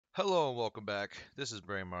Hello and welcome back. This is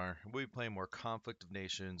Braemar, and we'll be playing more Conflict of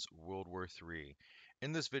Nations World War III.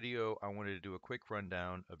 In this video, I wanted to do a quick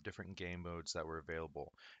rundown of different game modes that were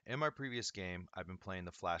available. In my previous game, I've been playing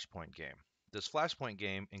the Flashpoint game. This Flashpoint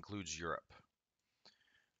game includes Europe.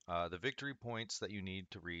 The victory points that you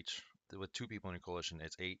need to reach with two people in your coalition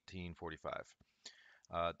is 1845.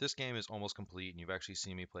 This game is almost complete, and you've actually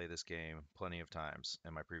seen me play this game plenty of times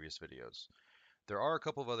in my previous videos. There are a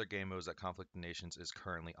couple of other game modes that Conflict of Nations is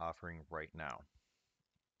currently offering right now.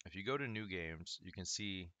 If you go to new games, you can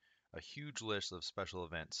see a huge list of special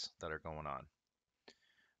events that are going on.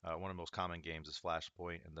 One of the most common games is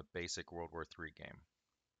Flashpoint and the basic World War III game.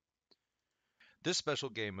 This special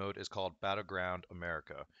game mode is called Battleground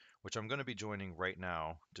America, which I'm going to be joining right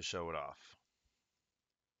now to show it off.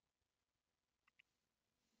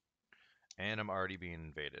 And I'm already being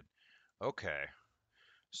invaded. Okay,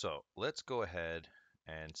 so let's go ahead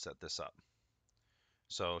and set this up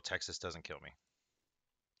so Texas doesn't kill me.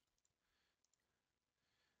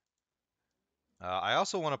 I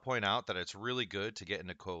also want to point out that it's really good to get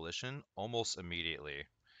into coalition almost immediately.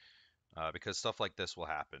 Because stuff like this will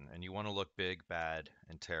happen, and you want to look big, bad,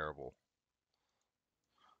 and terrible.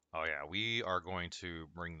 Oh yeah, we are going to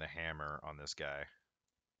bring the hammer on this guy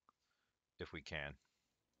if we can.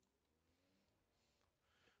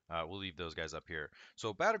 We'll leave those guys up here.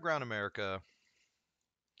 So Battleground America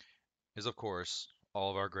is, of course,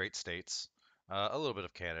 all of our great states, a little bit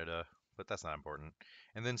of Canada, but that's not important,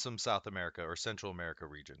 and then some South America or Central America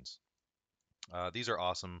regions. These are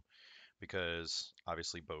awesome because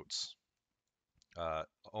obviously boats. Uh,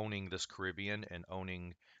 Owning this Caribbean and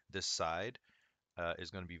owning this side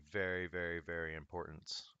is going to be very, very, very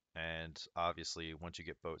important. And obviously, once you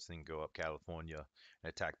get boats, then you can go up California and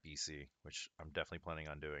attack BC, which I'm definitely planning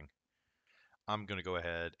on doing. I'm going to go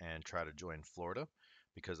ahead and try to join Florida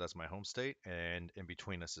because that's my home state, and in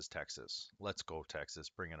between us is Texas. Let's go, Texas.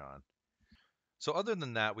 Bring it on. So, other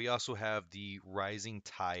than that, we also have the Rising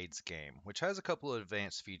Tides game, which has a couple of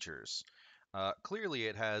advanced features. Clearly,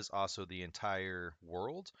 it has also the entire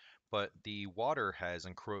world, but the water has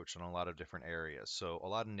encroached on a lot of different areas. So, a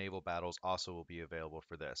lot of naval battles also will be available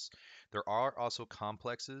for this. There are also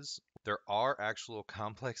complexes. There are actual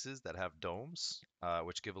complexes that have domes,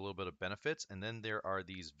 which give a little bit of benefits. And then there are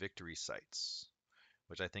these victory sites,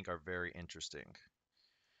 which I think are very interesting.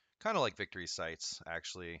 Kind of like victory sites,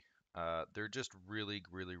 actually. They're just really,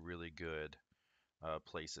 really, really good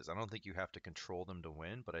places. I don't think you have to control them to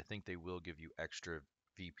win, but I think they will give you extra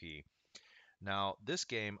VP. Now, this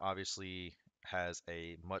game obviously has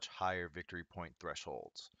a much higher victory point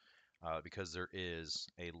threshold because there is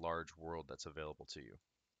a large world that's available to you.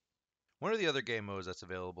 One of the other game modes that's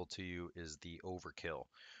available to you is the Overkill.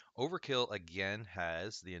 Overkill again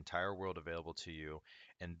has the entire world available to you,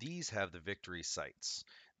 and these have the victory sites.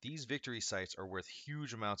 These victory sites are worth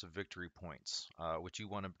huge amounts of victory points, which you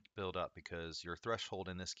want to build up because your threshold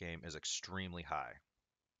in this game is extremely high.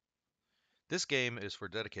 This game is for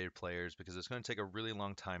dedicated players because it's going to take a really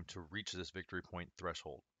long time to reach this victory point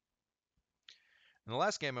threshold. And the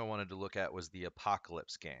last game I wanted to look at was the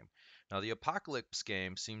Apocalypse game. Now, the Apocalypse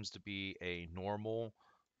game seems to be a normal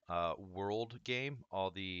world game. All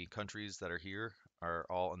the countries that are here are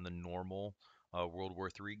all in the normal World War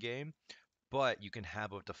III game, but you can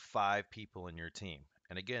have up to 5 people in your team.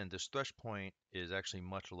 And again, this thresh point is actually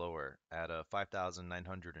much lower at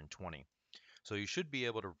 5,920. So you should be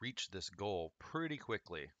able to reach this goal pretty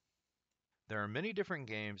quickly. There are many different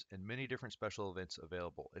games and many different special events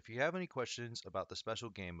available. If you have any questions about the special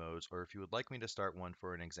game modes, or if you would like me to start one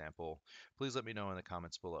for an example, please let me know in the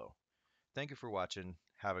comments below. Thank you for watching.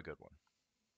 Have a good one.